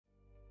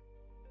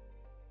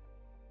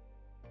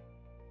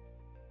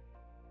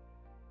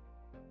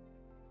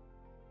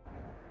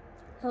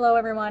Hello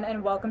everyone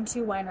and welcome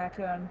to Wine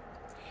Raccoon.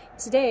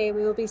 Today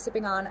we will be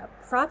sipping on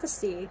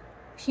Prophecy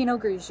Pinot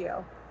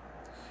Grigio.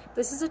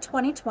 This is a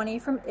 2020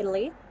 from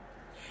Italy,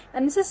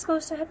 and this is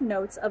supposed to have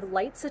notes of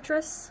light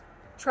citrus,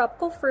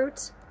 tropical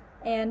fruit,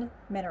 and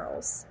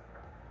minerals.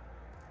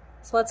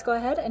 So let's go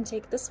ahead and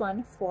take this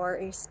one for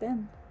a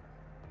spin.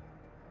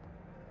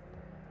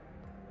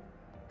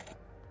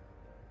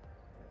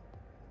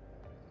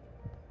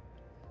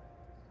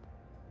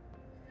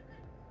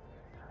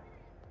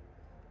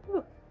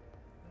 Ooh.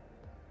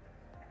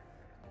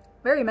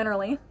 Very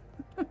minerally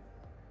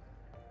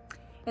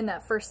in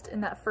that first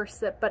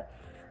sip, but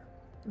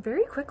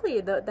very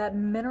quickly that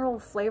mineral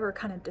flavor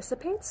kind of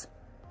dissipates.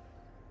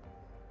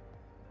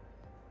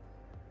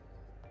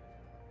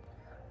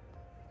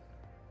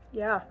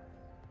 Yeah.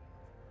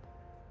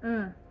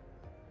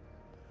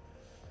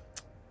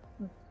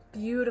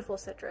 Beautiful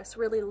citrus,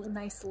 really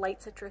nice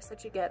light citrus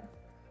that you get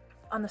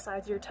on the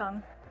sides of your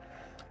tongue.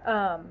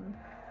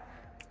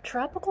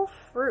 Tropical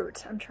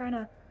fruit. I'm trying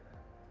to...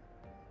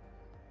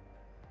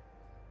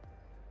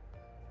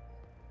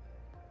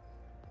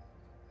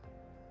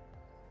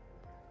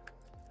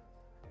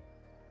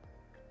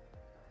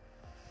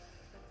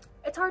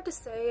 It's hard to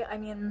say. I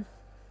mean,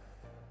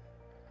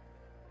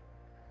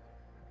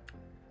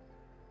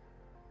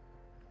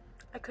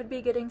 I could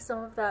be getting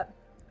some of that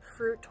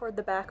fruit toward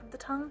the back of the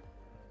tongue,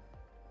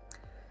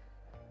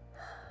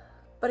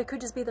 but it could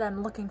just be that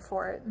I'm looking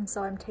for it and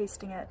so I'm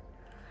tasting it.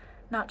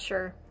 Not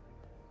sure.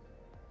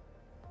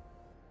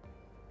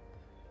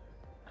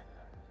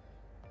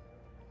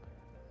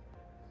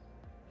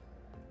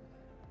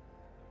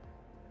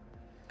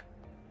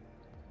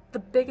 The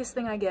biggest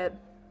thing I get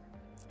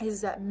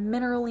is that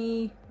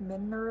minerally,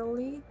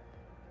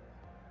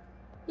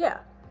 yeah,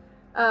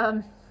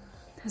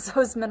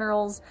 those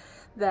minerals,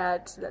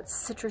 that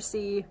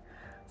citrusy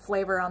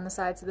flavor on the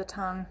sides of the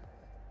tongue.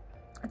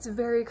 It's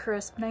very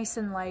crisp, nice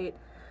and light.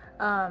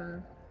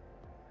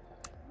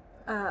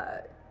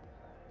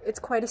 It's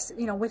quite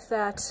a, with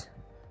that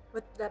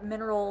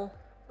mineral,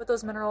 with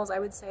those minerals, I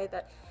would say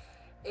that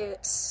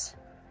it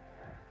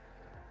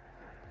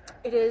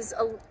is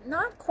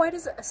not quite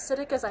as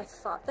acidic as I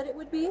thought that it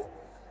would be.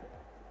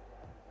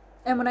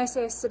 And when I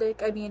say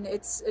acidic, I mean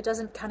it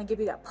doesn't kind of give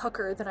you that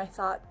pucker that I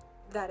thought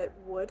that it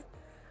would.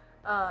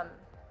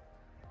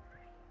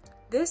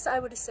 This, I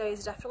would say,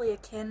 is definitely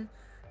akin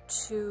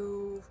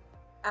to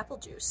apple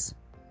juice.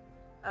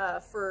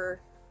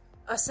 For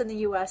us in the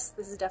US,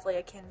 this is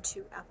definitely akin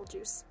to apple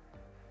juice.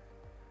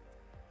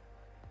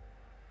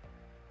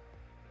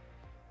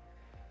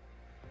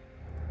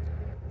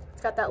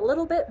 It's got that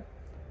little bit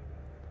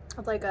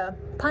of like a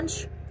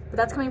punch, but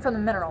that's coming from the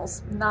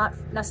minerals, not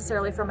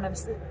necessarily from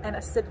an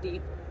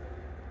acidity.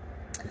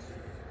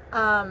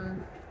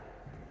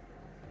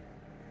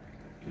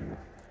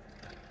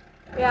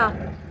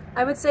 Yeah,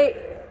 I would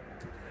say,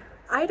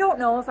 I don't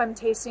know if I'm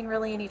tasting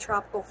really any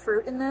tropical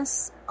fruit in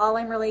this. All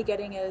I'm really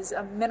getting is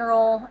a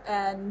mineral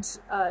and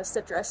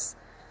citrus.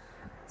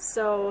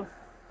 So,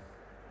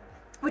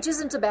 which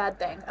isn't a bad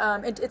thing.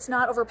 It's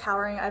not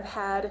overpowering. I've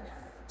had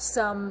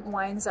some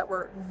wines that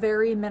were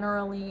very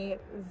minerally,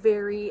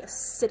 very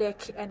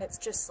acidic, and it's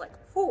just like,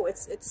 oh,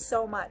 it's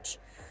so much.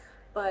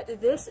 But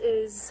this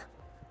is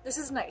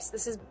nice.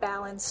 This is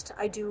balanced.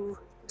 I do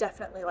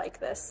definitely like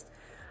this.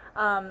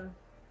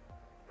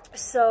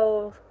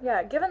 So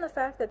yeah, given the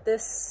fact that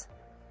this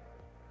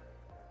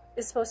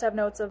is supposed to have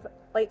notes of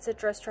light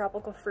citrus,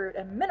 tropical fruit,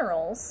 and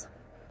minerals,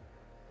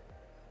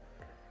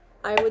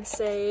 I would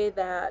say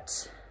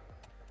that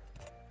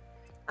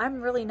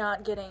I'm really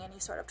not getting any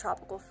sort of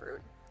tropical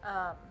fruit.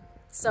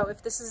 So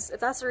if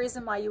that's the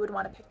reason why you would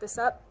want to pick this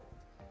up,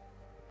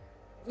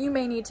 you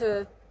may need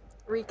to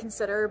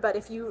reconsider. But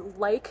if you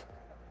like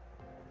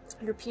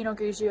your Pinot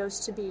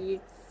Grigios to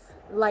be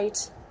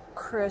light,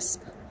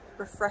 crisp,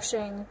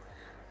 refreshing,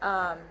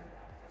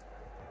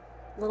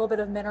 little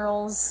bit of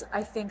minerals,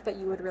 I think that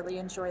you would really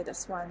enjoy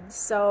this one.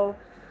 So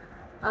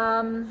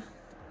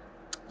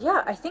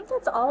yeah, I think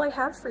that's all I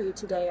have for you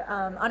today.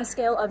 On a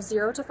scale of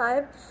 0 to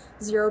 5,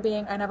 0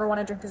 being I never want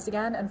to drink this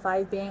again, and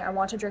 5 being I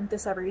want to drink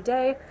this every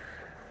day.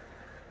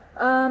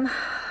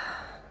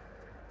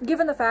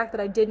 Given the fact that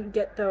I didn't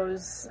get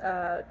those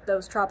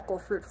tropical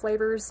fruit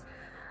flavors,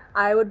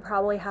 I would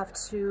probably have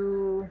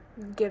to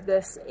give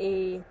this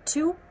a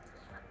 2,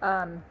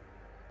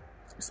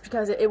 just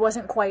because it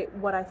wasn't quite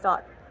what I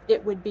thought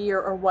it would be,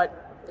 or what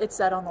it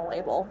said on the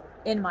label,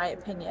 in my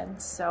opinion.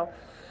 So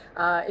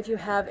if you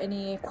have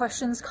any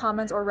questions,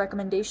 comments, or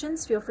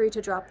recommendations, feel free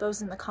to drop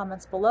those in the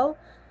comments below,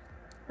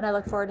 and I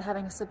look forward to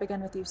having a sip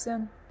again with you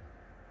soon.